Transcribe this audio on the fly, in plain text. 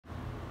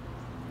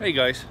Hey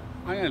guys,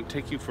 I'm going to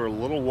take you for a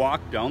little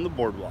walk down the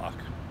boardwalk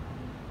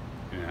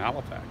in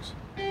Halifax.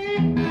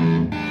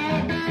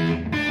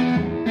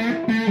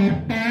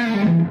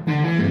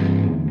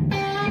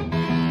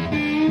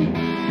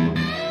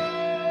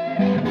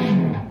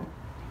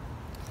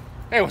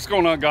 Hey, what's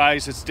going on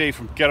guys? It's Dave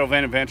from Ghetto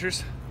Van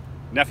Adventures.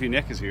 Nephew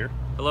Nik is here.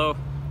 Hello.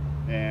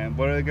 And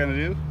what are they going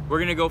to do? We're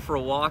going to go for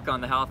a walk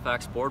on the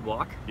Halifax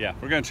Boardwalk. Yeah,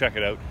 we're going to check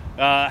it out.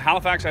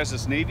 Halifax has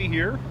this Navy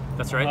here.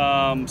 That's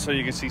right. So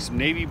you can see some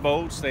Navy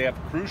boats. They have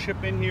a cruise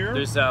ship in here.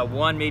 There's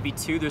one, maybe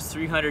two. There's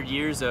 300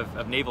 years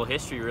of naval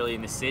history really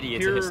in the city.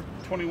 Pier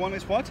 21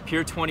 is what?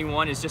 Pier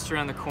 21 is just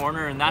around the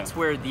corner, and that's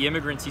where the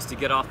immigrants used to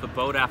get off the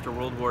boat after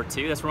World War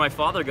II. That's where my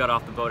father got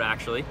off the boat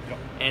actually. Yep.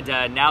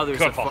 And now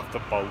there's off the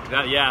boat.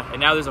 And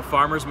now there's a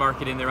farmer's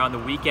market in there on the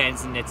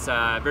weekends, and it's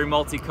very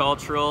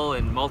multicultural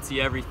and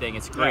multi-everything.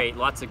 It's great.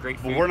 Yeah. Lots of great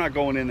food. But we're not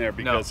going in there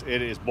because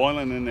it is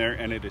boiling in there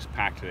and it is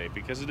packed today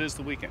because it is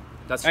the weekend.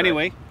 That's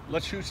anyway, right.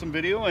 Let's shoot some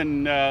video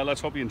and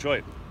let's hope you enjoy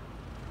it.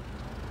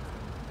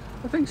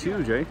 That thing's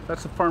huge, eh?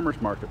 That's the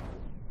farmer's market.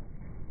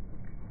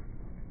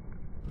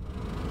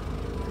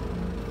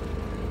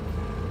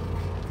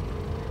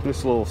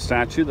 This little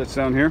statue that's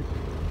down here,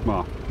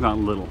 well, not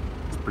little,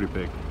 it's pretty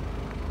big.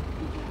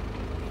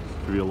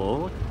 Give you a little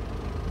look.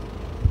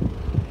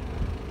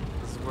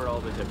 This is where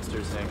all the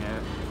hipsters hang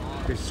out.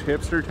 It's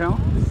hipster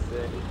town?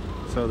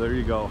 So there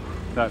you go.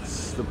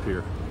 That's the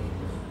pier.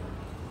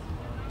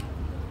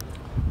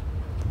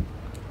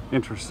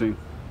 Interesting.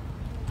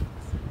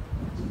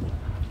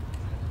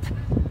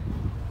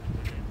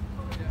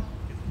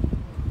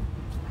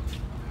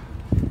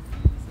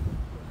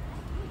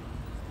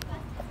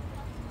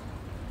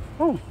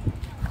 Oh,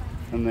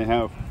 and they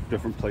have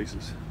different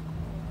places.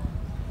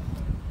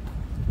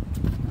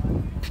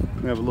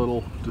 We have a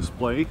little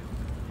display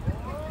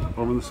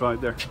over on the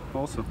side there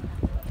also.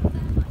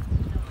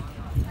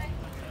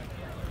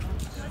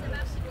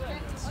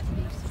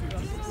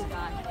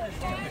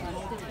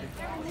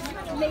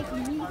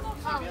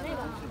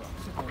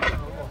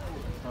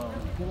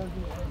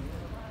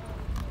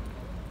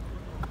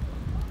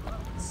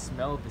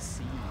 Smell the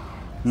sea.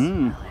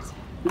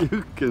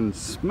 You can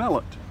smell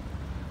it.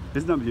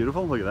 Isn't that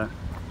beautiful? Look at that.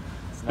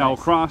 Nice. Now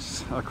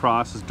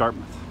across is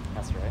Dartmouth.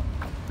 That's right.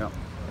 Yeah.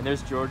 And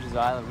there's George's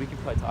Island. We can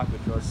probably talk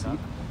about George's Island.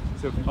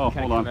 So if you hold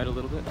come on out a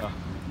little bit.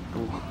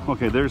 Oh.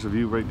 Okay, there's a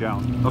view right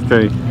down.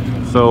 Okay,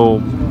 so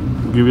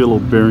I'll give you a little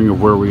bearing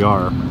of where we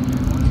are.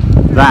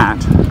 That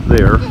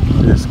there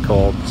is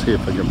called, see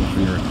if I get my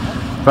finger.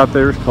 That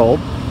there is called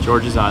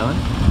George's Island.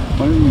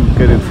 Why don't you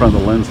get in front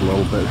of the lens a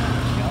little bit?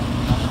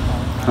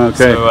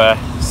 Okay.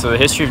 So the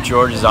history of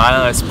George's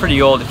Island, it's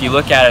pretty old. If you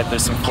look at it,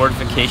 there's some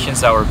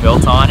fortifications that were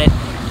built on it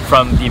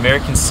from the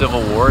American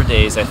Civil War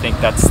days. I think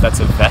that's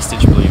a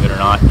vestige, believe it or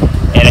not.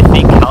 And I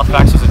think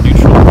Halifax was a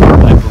neutral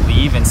port, I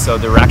believe, and so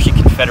there were actually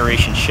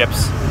Confederation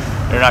ships.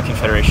 They're not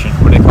Confederation,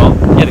 what are they called?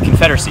 Yeah, the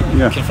Confederacy.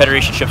 Yeah.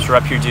 Confederation ships were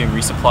up here doing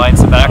resupply and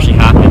stuff. That actually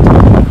happened.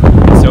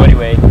 And so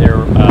anyway,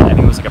 I think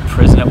it was like a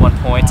prison at one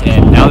point,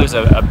 and now there's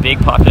a big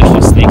population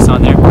of snakes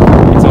on there.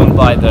 It's owned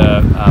by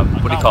the,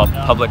 what do you call it,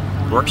 Public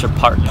Works or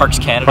Parks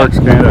Canada? Parks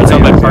Canada. It's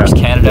owned by Parks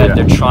Canada. Yeah.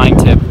 They're trying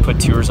to put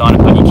tours on it,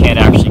 but you can't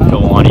actually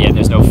go on it yet.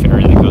 There's no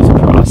ferry that goes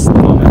across at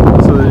the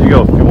moment. So there you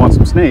go. If you want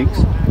some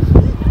snakes,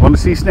 want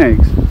to see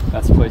snakes,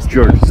 that's the place to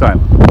go. George's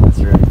Island. That's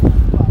right.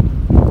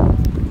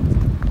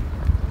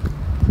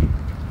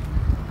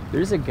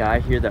 There's a guy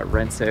here that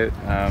rents out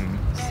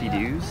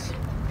Sea-Doos.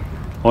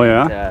 Oh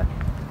yeah? And,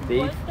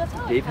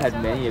 they've had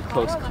many a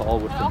close call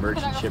with the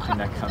merchant shipping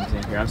that comes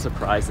in here. I'm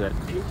surprised that...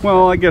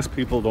 Well, I guess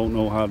people don't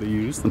know how to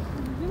use them.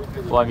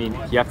 Well, I mean,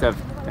 you have to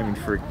have... I mean,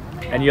 for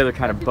any other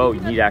kind of boat,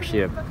 you need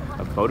actually a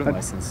boating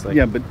license. Like,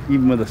 yeah, but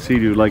even with a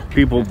Sea-Doo, like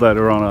people that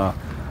are on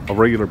a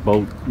regular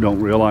boat don't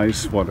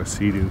realize what a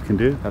Sea-Doo can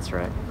do. That's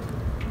right.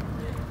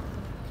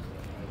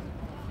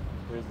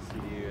 There's a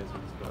Sea-Doo as we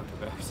spoke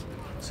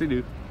about.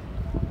 Sea-Doo.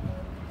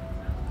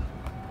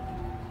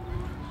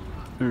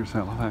 There's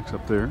Halifax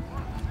up there.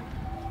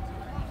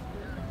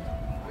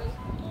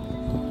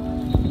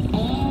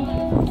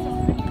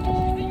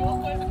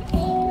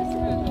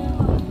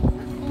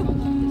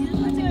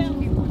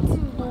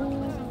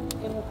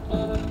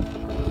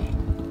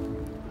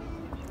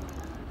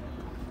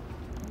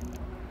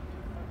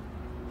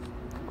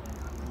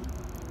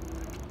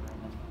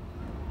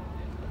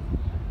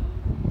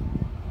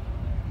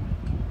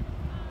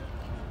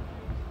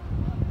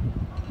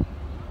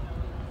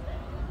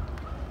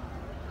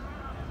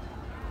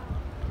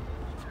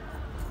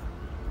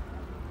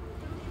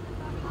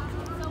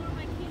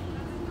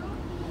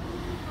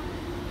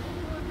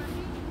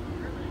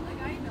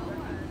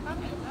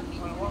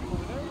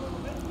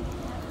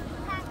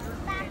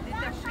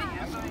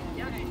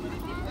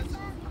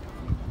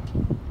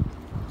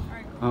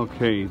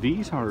 Okay,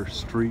 these are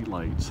street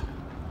lights.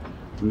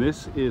 And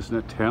this is an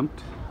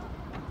attempt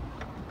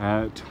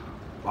at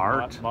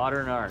art.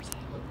 Modern art.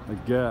 I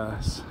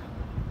guess.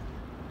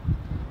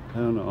 I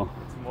don't know.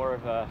 It's more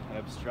of an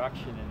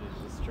obstruction and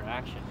a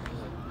distraction.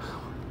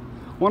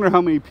 Wonder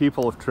how many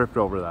people have tripped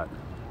over that.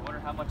 I wonder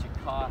how much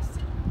it costs.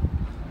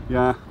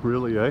 Yeah,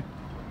 really, eh?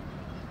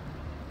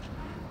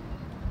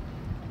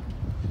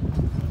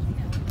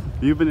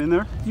 You've been in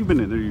there? You've been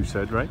in there, you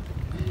said, right?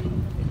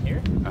 In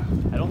here?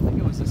 I don't think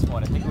it was this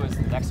one. I think it was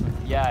the next one.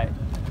 Yeah,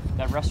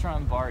 that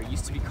restaurant and bar, it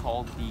used to be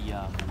called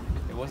the,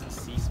 it wasn't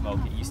Sea Smoke,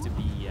 it used to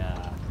be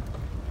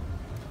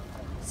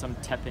some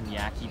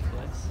teppanyaki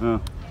place. Oh.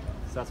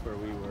 So that's where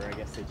we were. I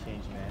guess they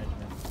changed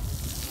management.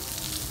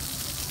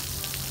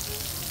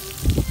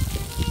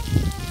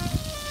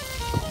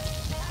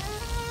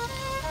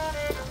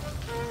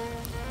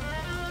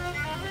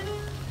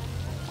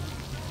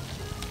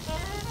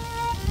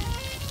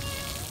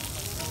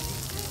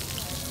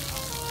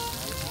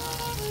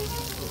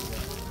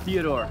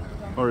 Theodore.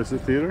 Or is it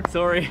Theodore?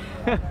 Sorry.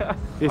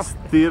 It's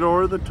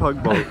Theodore the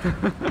tugboat.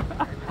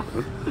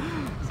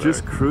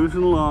 Just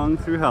cruising along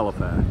through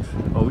Halifax.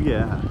 Oh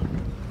yeah.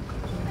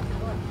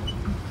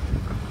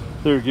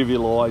 There, give you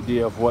a little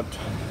idea of what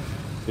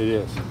it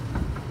is.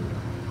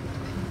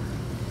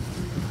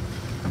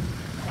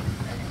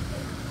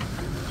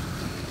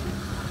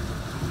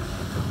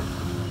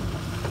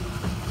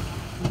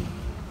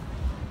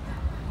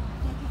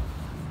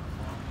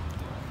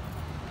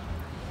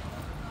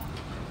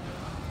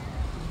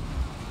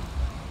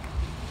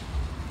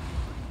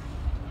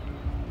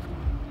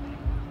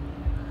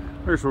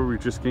 There's where we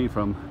just came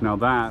from. Now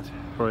that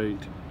right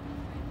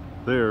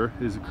there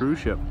is a cruise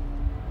ship.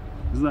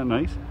 Isn't that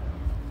nice?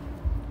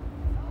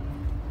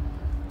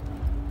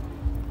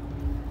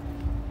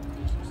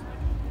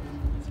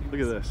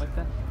 Look at this. Like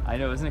that? I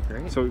know, isn't it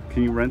great? So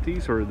can you rent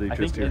these, or are they I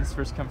just think here? it's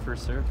first come,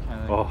 first served kind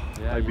of. Oh,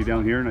 yeah, I'd be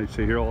down here and I'd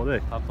stay here all day.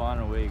 Hop on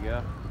and away you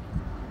go.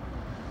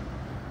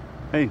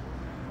 Hey,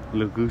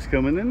 little goose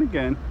coming in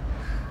again.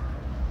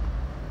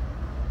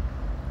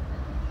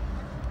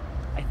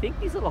 I think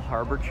these little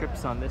harbor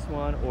trips on this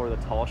one or the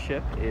tall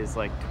ship is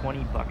like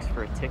 20 bucks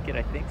for a ticket,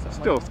 I think.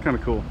 Still, it's kind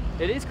of cool.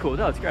 It is cool.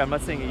 No, it's great. I'm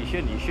not saying that you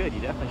shouldn't. You should. You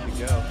definitely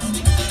should go.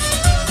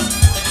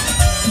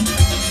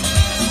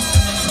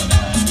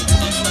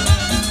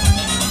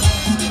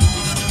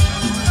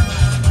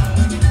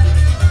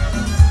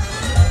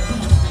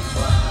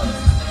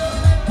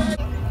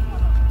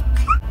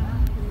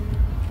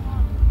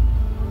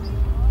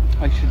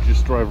 I should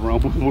just drive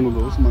around with one of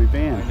those in my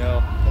van. I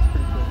know. That's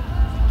pretty cool.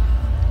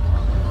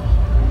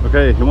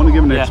 Okay, you want to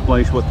give an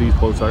explanation what these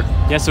boats are?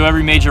 Yeah, so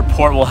every major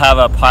port will have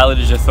a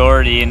pilotage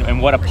authority,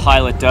 and what a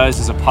pilot does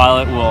is a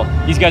pilot will,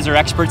 these guys are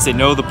experts, they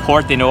know the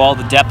port, they know all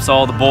the depths,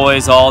 all the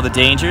buoys, all the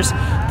dangers.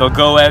 They'll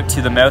go out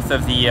to the mouth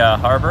of the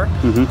harbor,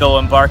 they'll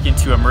embark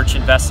into a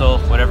merchant vessel,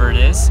 whatever it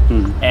is,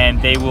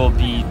 and they will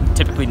be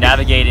typically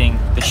navigating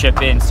the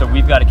ship in. So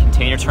we've got a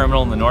container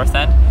terminal in the north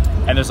end,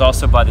 and there's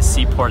also by the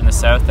seaport in the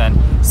south end.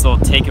 So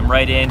they'll take them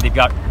right in. They've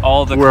got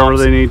all the wherever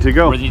they need to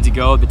go. Where they need to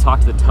go. They talk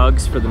to the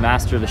tugs for the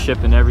master of the ship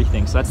and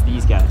everything. So that's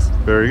these guys.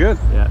 Very good.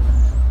 Yeah.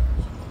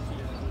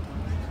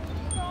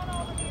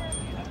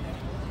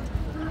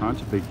 Oh,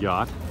 that's a big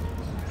yacht.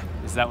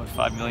 Is that what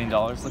 $5 million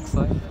looks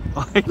like?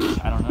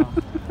 I don't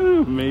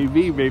know.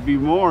 maybe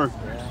more.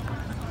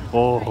 Yeah.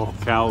 Oh,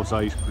 Cow's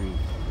ice cream.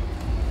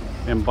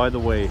 And by the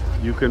way,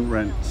 you can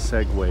rent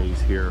Segways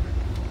here.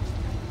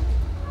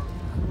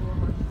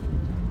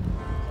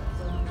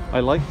 I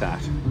like that.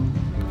 The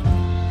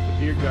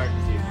beer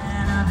garden's here.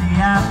 The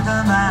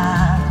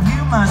afterlife,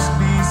 you must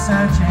be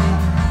searching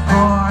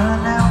for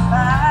an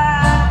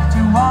empire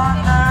to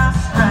wander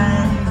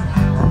astray.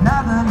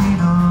 Another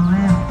needle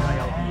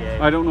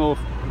in. I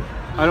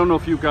don't know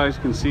if you guys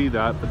can see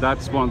that, but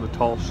that's one of the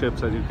tall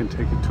ships that you can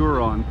take a tour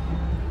on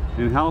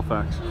in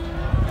Halifax.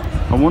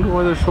 I wonder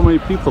why there's so many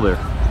people there.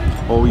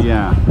 Oh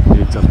yeah,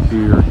 it's a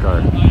beer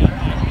garden.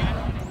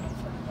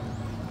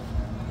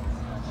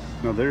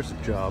 Now there's a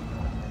job.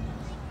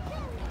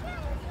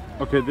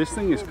 Okay, this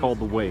thing is called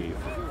the Wave,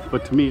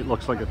 but to me it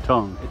looks like a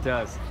tongue. It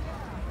does.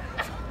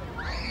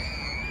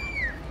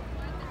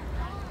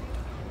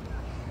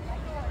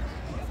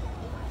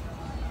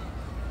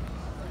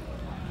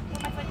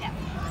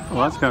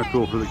 Well, that's kind of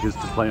cool for the kids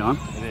to play on.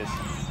 It is.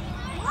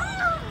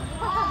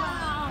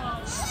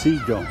 Sea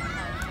Dome.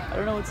 I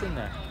don't know what's in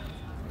there.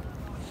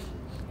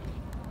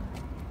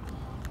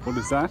 What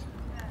is that?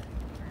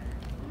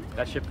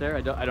 That ship there?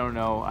 I don't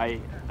know. I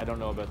don't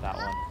know about that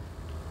one.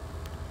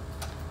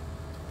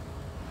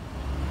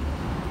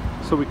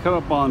 So we cut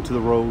up onto the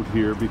road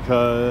here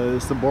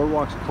because the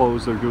boardwalk's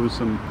closed. They're doing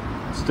some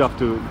stuff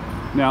to it.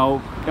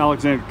 Now,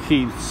 Alexander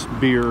Keith's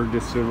beer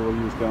distillery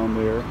is down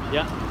there.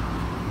 Yeah.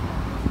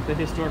 The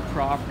historic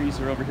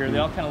properties are over here. They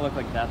all kind of look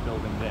like that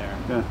building there.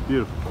 Yeah,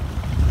 beautiful.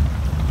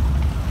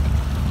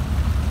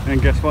 And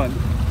guess what?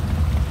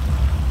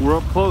 We're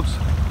up close.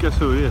 Guess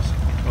who it is?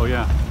 Oh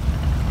yeah.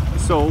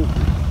 So,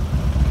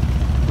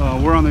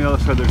 we're on the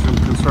other side. There's some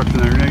construction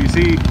there. Now you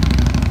see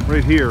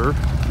right here,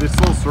 this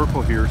little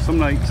circle here, some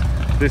nights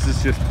this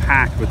is just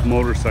packed with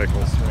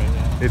motorcycles. Right,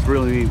 yeah. It's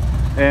really neat.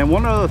 And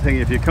one other thing,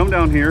 if you come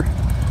down here,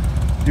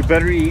 you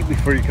better eat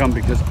before you come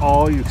because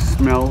all you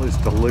smell is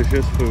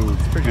delicious food.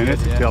 And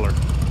it's a killer.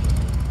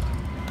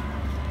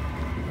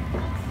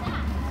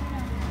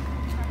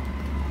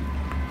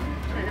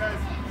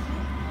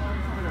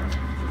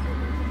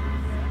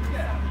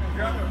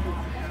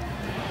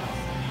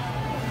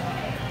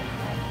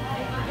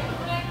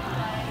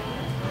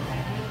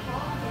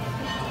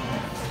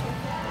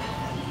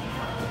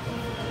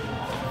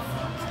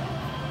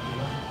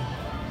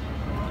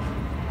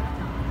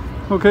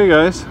 Okay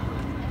guys,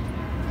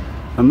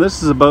 and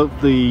this is about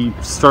the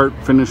start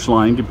finish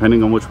line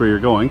depending on which way you're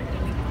going,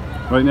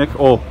 right Nick?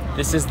 Oh,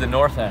 this is the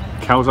north end.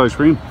 Cow's Ice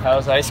Cream.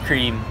 Cow's Ice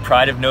Cream,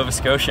 pride of Nova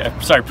Scotia.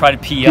 Sorry, pride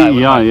of PEI. PEI,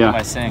 yeah, what am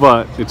I saying?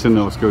 but it's in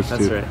Nova Scotia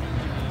That's too.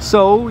 right.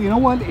 So you know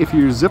what, if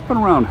you're zipping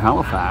around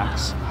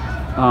Halifax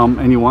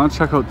and you want to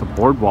check out the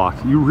boardwalk,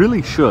 you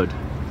really should.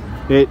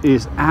 It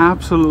is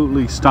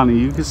absolutely stunning.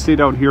 You can stay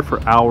down here for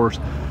hours.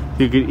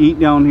 You can eat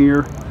down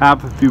here,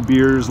 have a few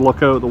beers,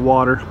 look out at the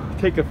water.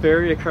 Take a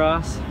ferry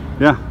across.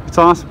 Yeah, it's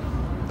awesome.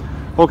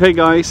 Okay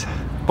guys,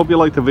 hope you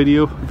liked the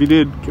video. If you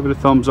did, give it a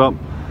thumbs up,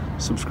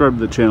 subscribe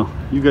to the channel.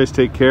 You guys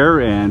take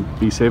care and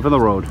be safe on the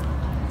road.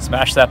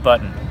 Smash that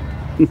button.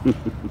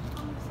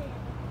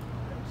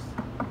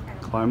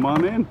 Climb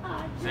on in.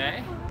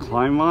 Hey?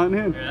 Climb on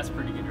in. Yeah, that's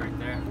pretty good right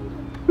there.